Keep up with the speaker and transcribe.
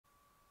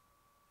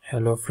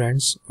Hello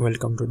friends,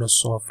 welcome to the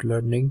soft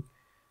learning.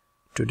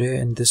 Today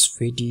in this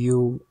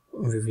video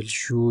we will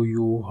show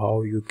you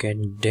how you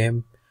can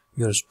damp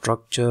your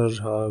structure,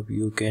 how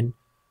you can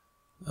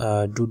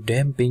do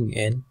damping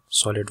in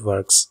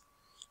SolidWorks.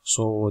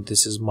 So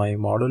this is my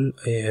model.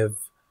 I have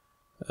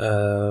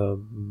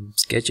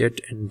sketched it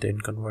and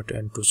then convert it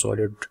into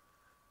solid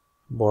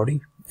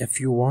body. If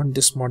you want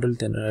this model,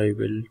 then I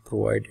will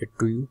provide it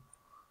to you.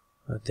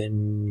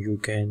 Then you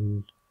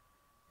can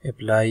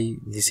apply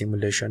the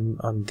simulation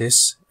on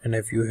this, and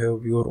if you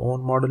have your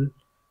own model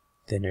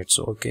then it's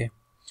okay.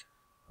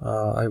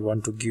 I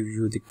want to give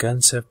you the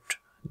concept,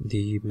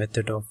 the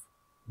method of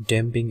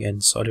damping in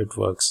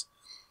SolidWorks.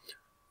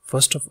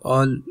 First of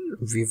all,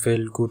 we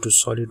will go to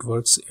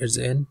SolidWorks as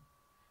in,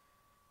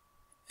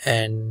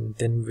 and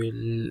then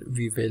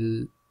we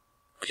will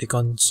click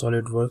on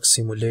SolidWorks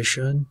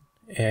Simulation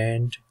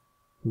and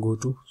go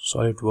to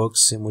SolidWorks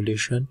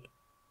Simulation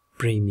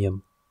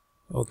Premium.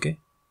 Okay,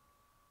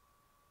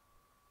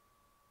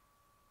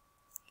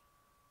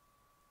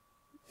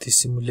 the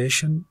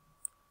simulation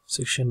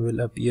section will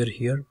appear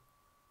here.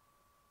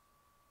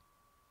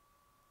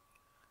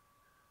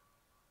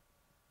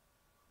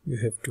 You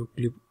have to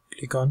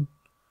click on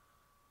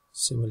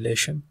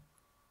simulation,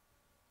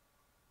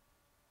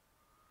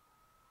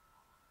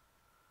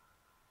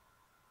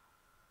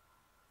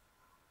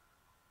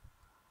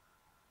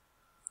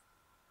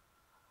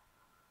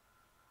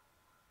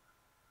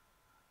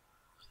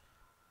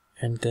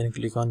 and then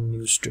click on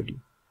new study.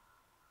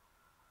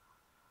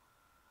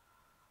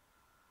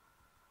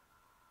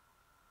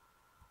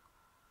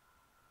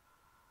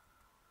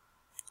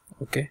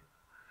 Okay,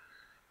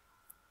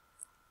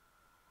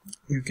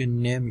 you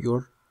can name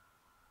your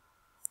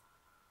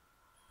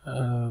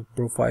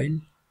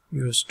profile,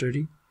 your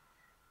study,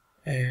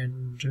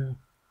 and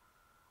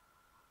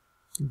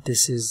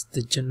this is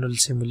the general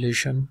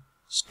simulation,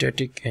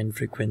 static and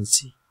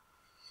frequency,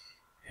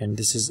 and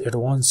this is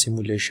advanced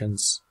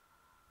simulations.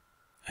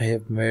 I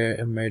have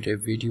made a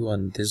video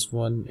on this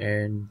one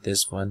and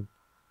this one.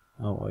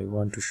 Now I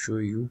want to show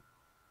you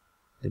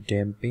the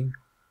damping.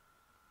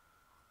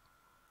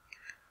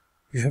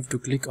 You have to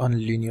click on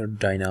linear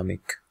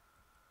dynamic,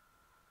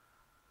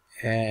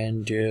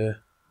 and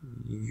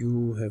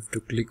you have to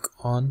click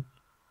on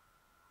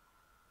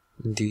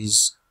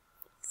these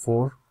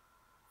four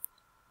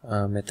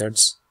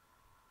methods.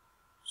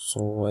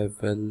 So I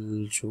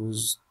will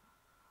choose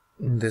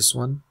this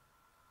one,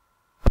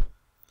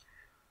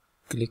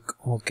 click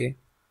OK.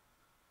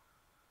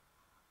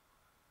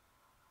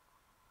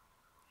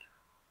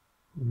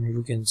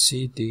 You can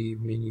see the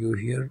menu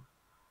here.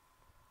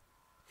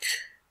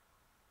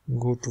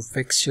 Go to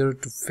fixture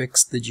to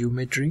fix the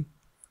geometry.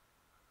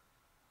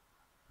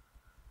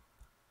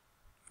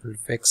 We'll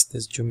fix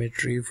this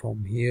geometry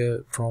from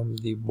here, from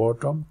the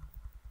bottom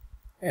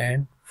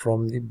and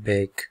from the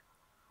back.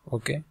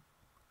 Okay,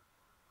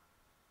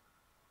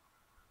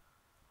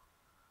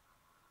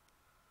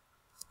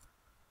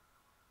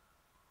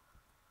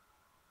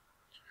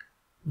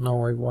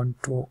 now I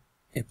want to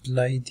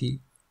apply the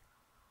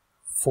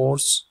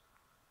force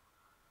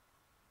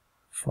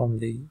from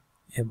the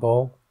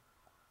above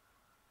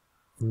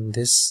in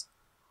this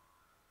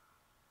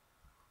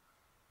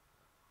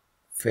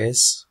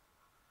face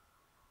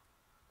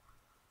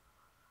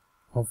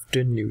of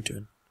 10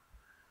 Newton.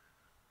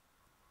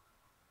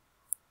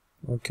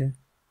 Okay,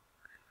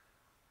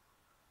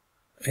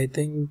 I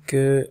think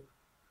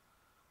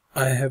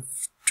I have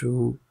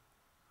to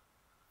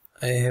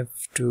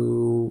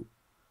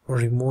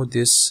remove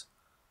this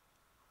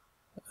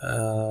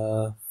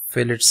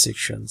fillet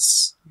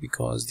sections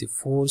because the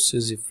force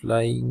is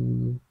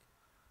flying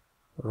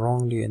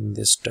wrongly in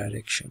this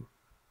direction.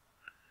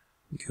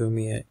 Give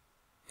me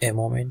a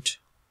moment.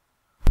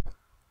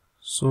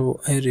 So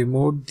I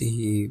removed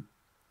the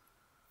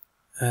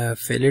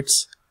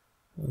fillets.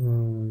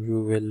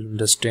 You will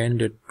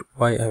understand it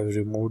why I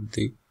removed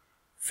the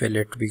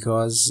fillet,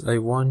 because I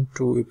want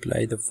to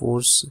apply the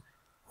force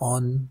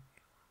on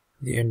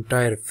the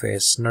entire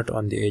face, not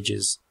on the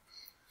edges.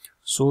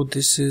 So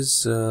this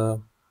is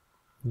the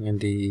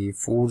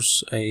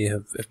force I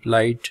have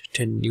applied,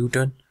 10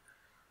 Newton.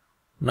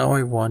 Now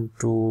I want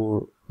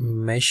to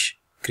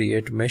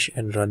create mesh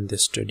and run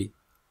this study.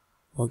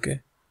 Okay,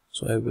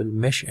 so I will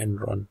mesh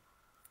and run.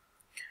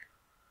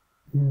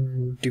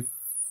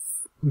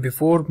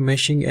 Before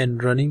meshing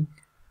and running,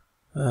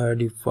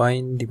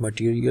 define the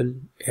material,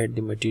 add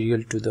the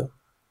material to the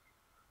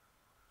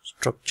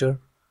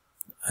structure.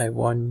 I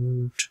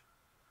want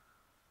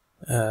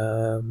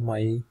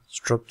my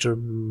structure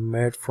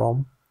made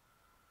from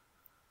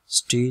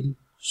steel,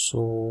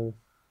 so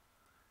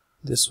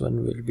this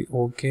one will be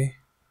okay.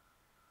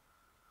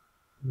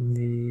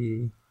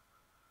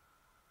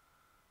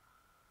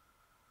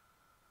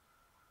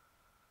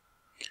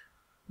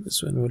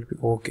 This one will be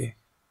okay.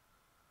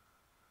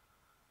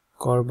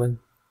 Carbon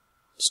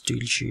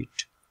steel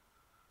sheet,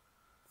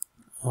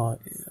 or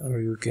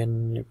you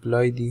can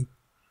apply the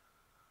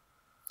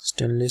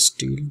stainless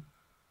steel.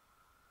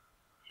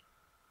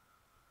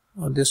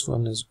 This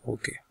one is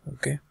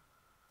okay.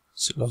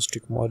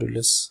 elastic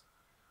modulus.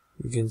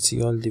 You can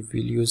see all the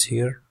values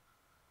here.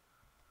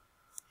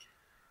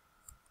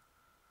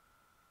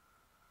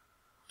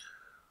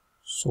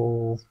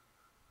 So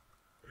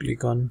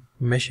click on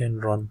mesh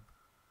and run.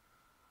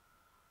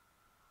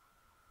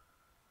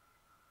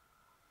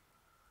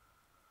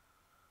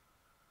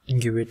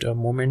 Give it a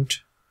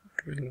moment.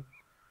 It will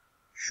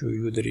show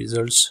you the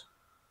results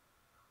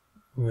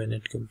when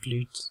it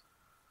completes.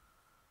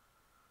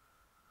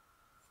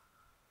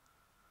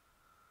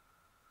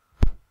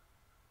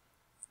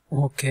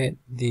 Okay,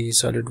 the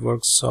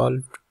SolidWorks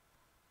solved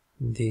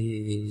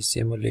the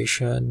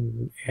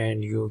simulation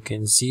and you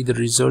can see the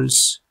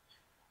results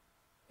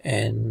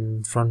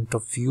in front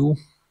of you.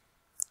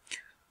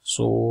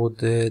 So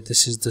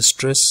this is the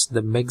stress.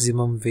 The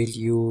maximum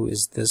value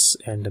is this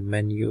and the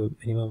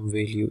minimum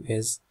value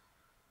is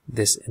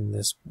this in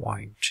this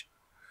point.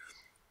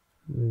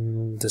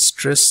 The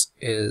stress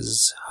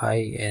is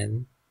high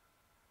in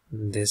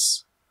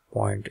this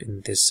point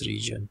in this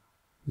region,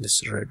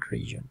 this red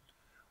region.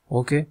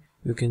 Okay,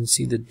 you can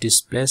see the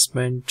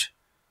displacement.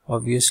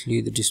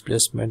 Obviously the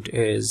displacement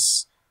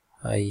is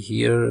high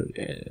here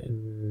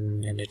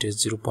and it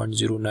is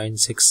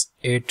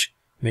 0.0968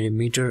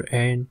 millimeter,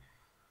 and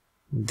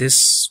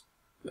this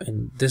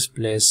in this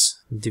place,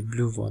 the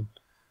blue one,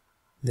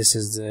 this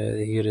is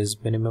the here is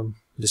minimum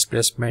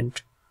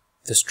displacement,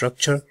 the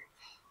structure.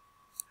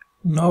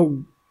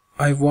 Now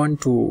I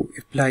want to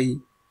apply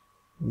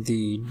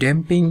the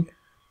damping,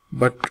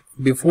 but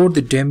before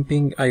the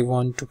damping I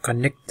want to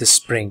connect the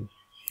spring.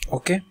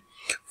 Okay,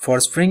 for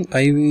spring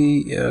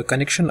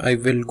connection I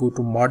will go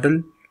to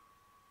model.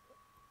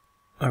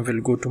 I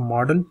will go to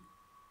model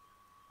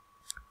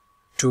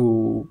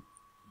to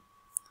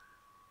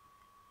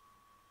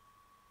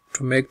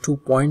make 2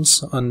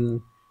 points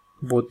on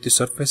both the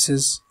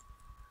surfaces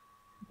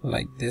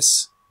like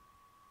this.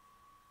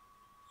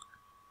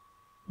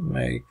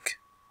 Make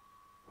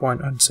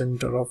point on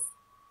center of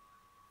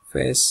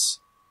face.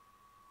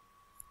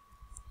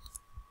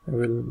 I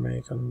will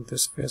make on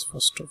this face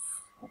first of.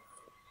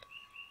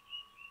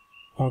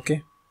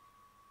 Okay,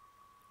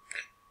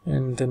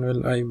 and then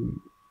will I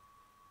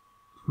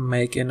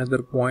make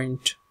another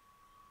point.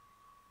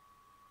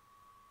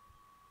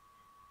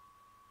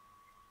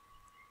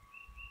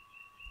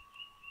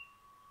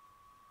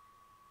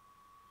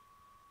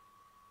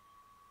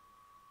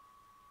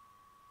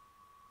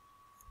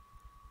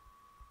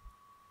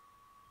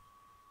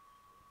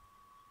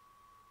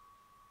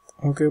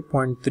 Okay,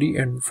 point 3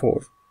 and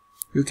 4.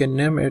 You can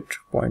name it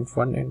point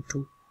 1 and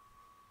 2.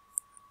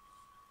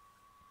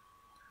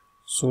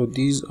 So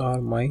these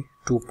are my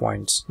 2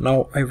 points.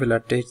 Now I will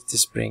attach the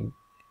spring.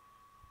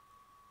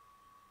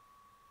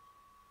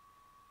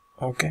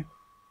 Okay,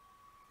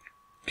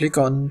 click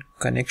on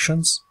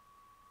connections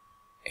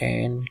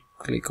and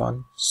click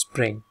on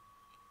spring.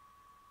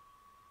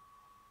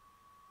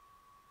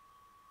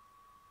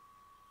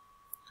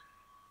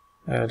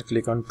 I'll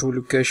click on 2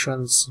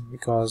 locations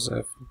because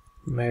I've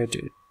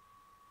made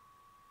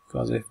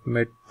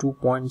 2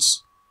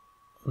 points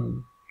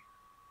on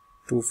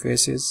 2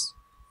 faces.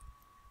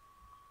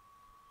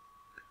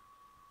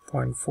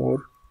 Point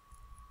 4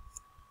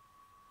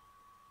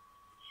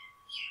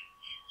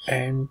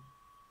 and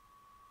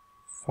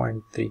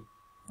point 3.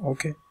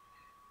 Okay,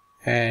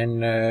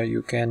 and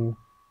you can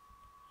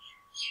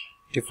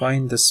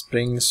define the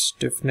spring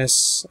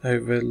stiffness. I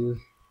will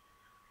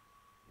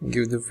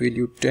give the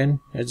value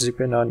 10. It's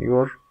depend on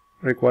your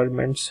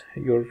requirements,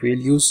 your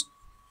values.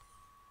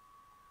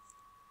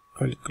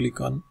 I'll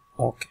click on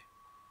OK.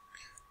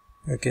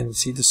 You can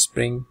see the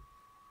spring,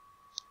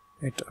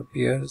 it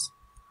appears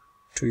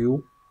to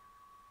you.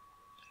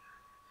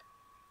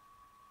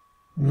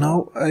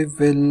 Now I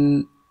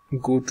will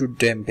go to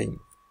damping.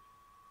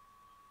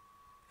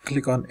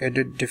 Click on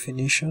edit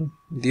definition.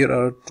 There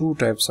are 2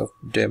 types of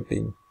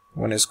damping.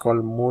 One is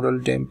called Modal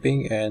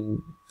Damping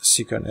and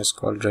second is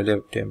called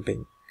Rayleigh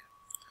Damping.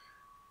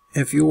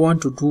 If you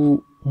want to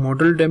do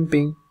Modal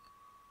Damping,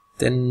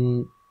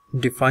 then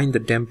define the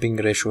damping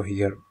ratio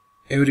here.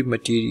 Every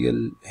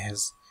material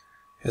has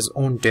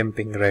own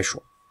damping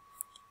ratio.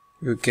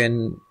 You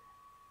can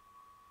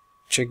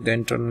check the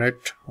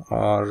internet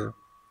or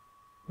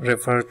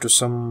refer to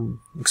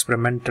some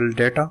experimental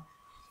data.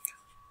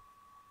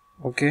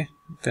 Okay,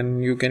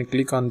 then you can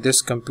click on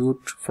this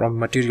compute from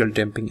material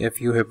damping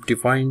if you have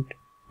defined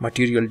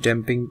material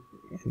damping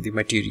in the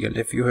material.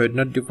 If you have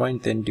not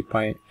defined, then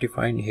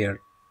define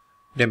here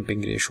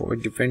damping ratio.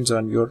 It depends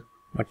on your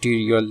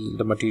material,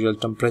 the material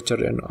temperature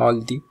and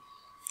all the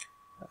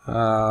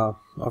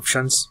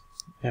options.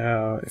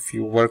 If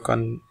you work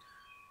on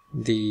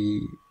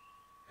the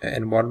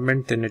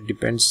environment, then it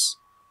depends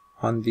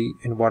on the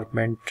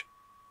environment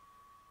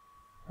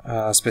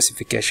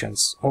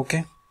specifications.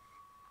 Okay,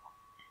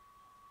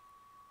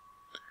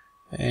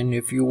 and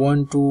if you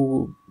want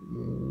to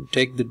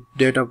take the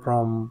data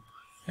from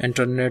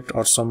internet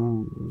or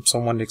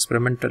someone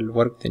experimental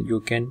work, then you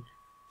can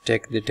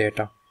take the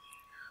data.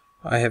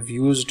 I have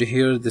used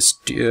here this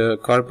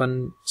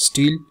carbon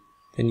steel,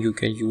 then you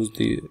can use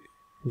the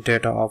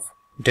data of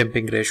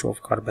damping ratio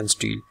of carbon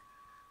steel.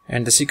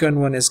 and the second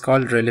one is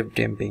called Rayleigh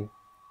Damping.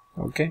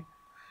 Okay,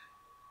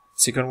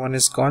 second one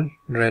is called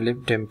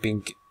Rayleigh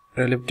Damping.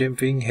 Rayleigh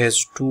Damping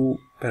has two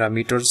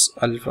parameters,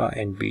 alpha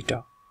and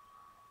beta.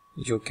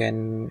 You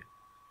can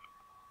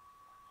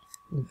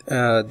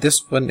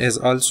this one is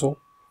also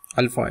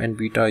alpha and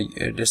beta.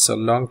 It's a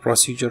long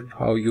procedure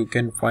how you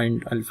can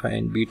find alpha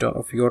and beta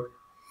of your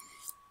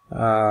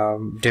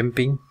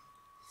damping,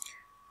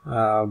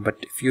 but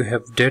if you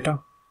have data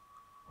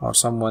or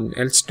someone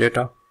else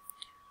data,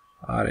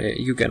 or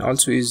you can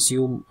also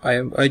assume.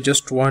 I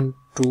just want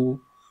to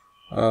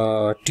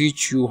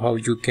teach you how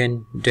you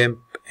can damp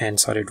and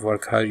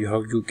SolidWorks, how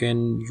you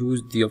can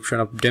use the option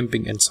of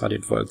damping in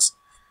SolidWorks.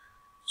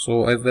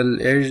 So I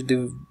will add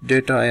the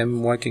data. I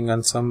am working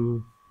on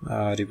some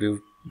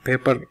review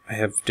paper. I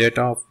have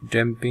data of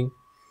damping,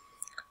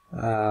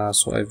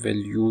 so I will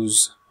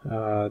use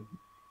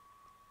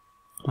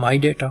my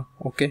data.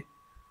 Okay,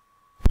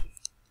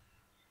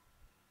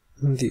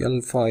 the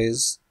alpha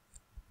is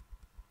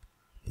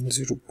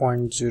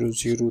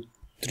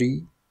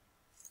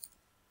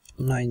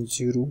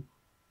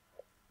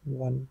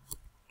 0.003901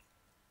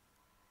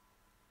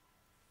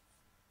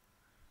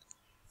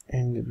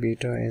 and the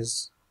beta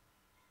is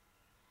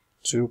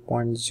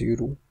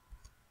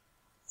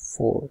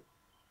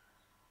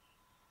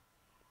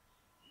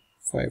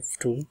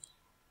 0.0452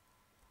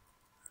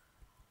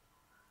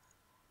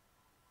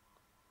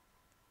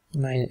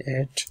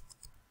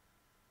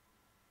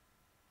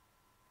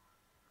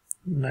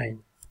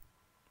 989.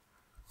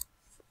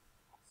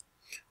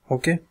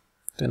 Okay,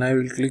 then I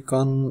will click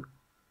on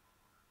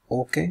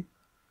OK,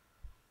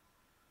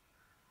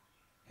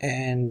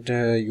 and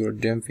your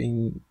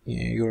damping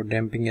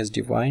is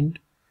defined.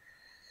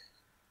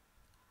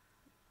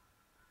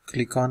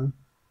 Click on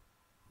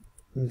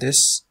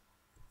this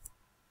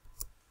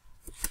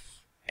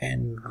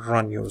and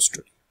run your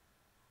study.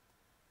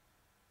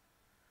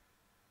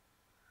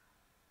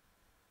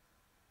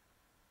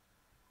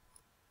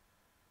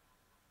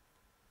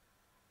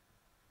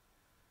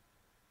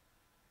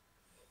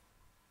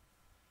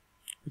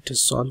 It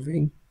is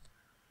solving.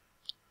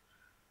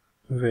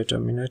 Wait a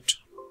minute.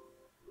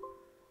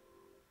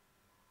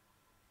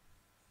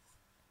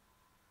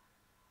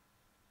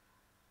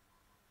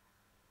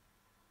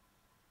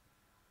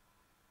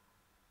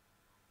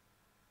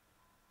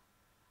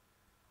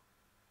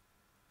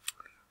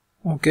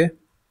 Okay,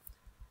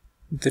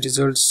 the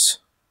results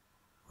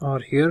are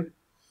here.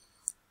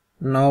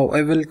 Now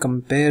I will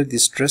compare the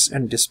stress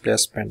and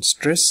displacement.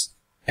 Stress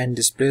and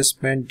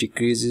displacement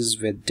decreases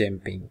with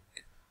damping.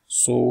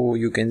 So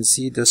you can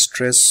see the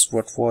stress,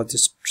 what was the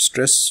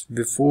stress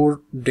before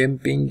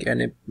damping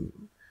and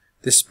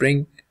the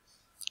spring,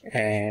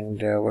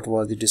 and what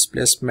was the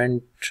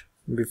displacement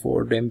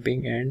before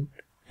damping and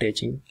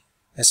attaching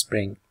a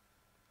spring.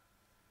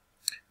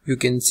 You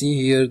can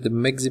see here the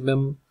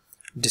maximum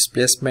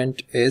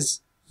displacement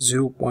is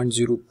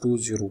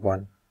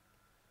 0.0201,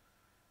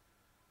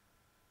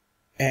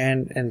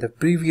 and in the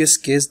previous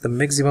case the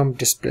maximum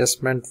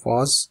displacement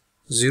was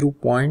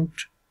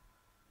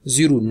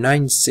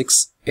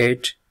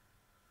 0.0968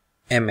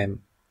 mm.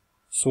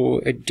 So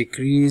it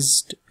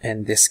decreased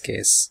in this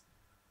case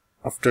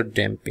after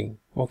damping.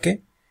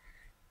 Okay,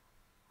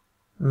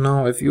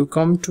 now if you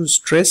come to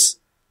stress,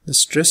 the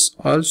stress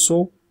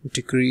also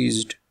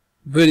decreased,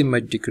 very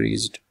much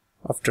decreased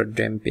after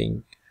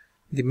damping.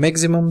 The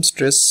maximum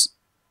stress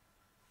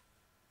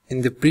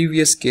in the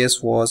previous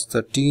case was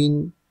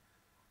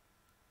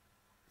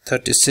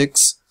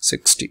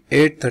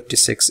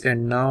 1336.6836,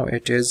 and now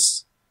it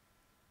is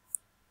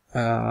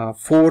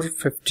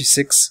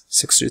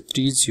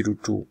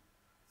 456.6302.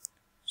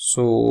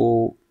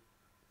 So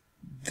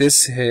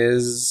this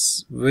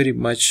has very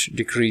much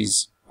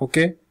decreased,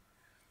 okay,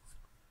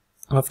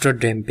 after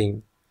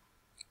damping.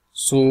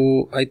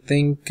 So I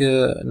think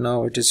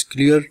now it is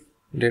clear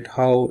that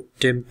how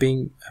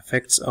damping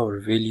affects our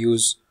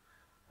values,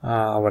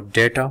 our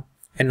data,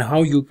 and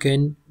how you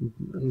can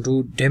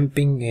do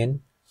damping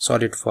in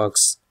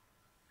SolidWorks.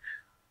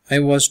 I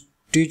was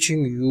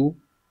teaching you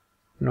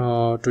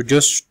to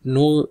just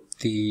know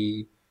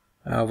the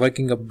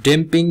working of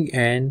damping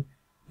and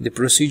the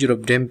procedure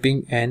of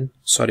damping and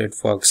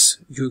SolidWorks.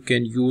 You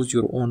can use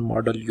your own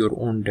model, your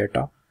own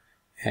data,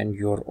 and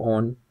your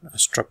own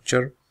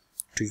structure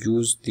to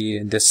use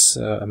this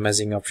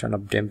amazing option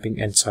of damping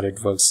and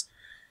SolidWorks.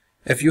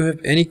 If you have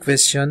any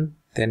question,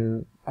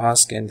 then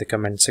ask in the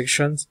comment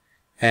sections,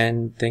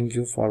 and thank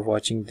you for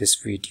watching these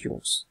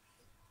videos.